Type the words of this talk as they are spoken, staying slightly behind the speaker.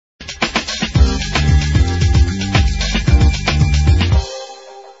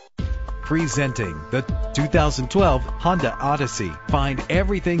Presenting the 2012 Honda Odyssey. Find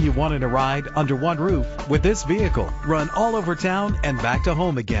everything you want in a ride under one roof with this vehicle. Run all over town and back to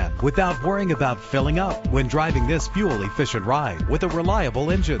home again without worrying about filling up when driving this fuel-efficient ride with a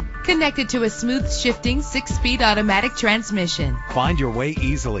reliable engine. Connected to a smooth shifting 6-speed automatic transmission. Find your way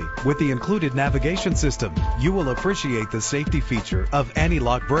easily with the included navigation system. You will appreciate the safety feature of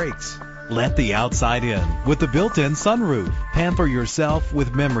anti-lock brakes. Let the outside in with the built-in sunroof. Pamper yourself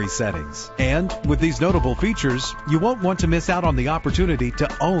with memory settings. And with these notable features, you won't want to miss out on the opportunity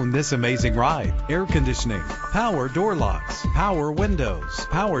to own this amazing ride. Air conditioning, power door locks, power windows,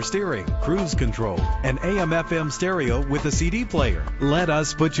 power steering, cruise control, and AM/FM stereo with a CD player. Let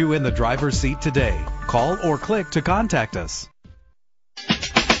us put you in the driver's seat today. Call or click to contact us.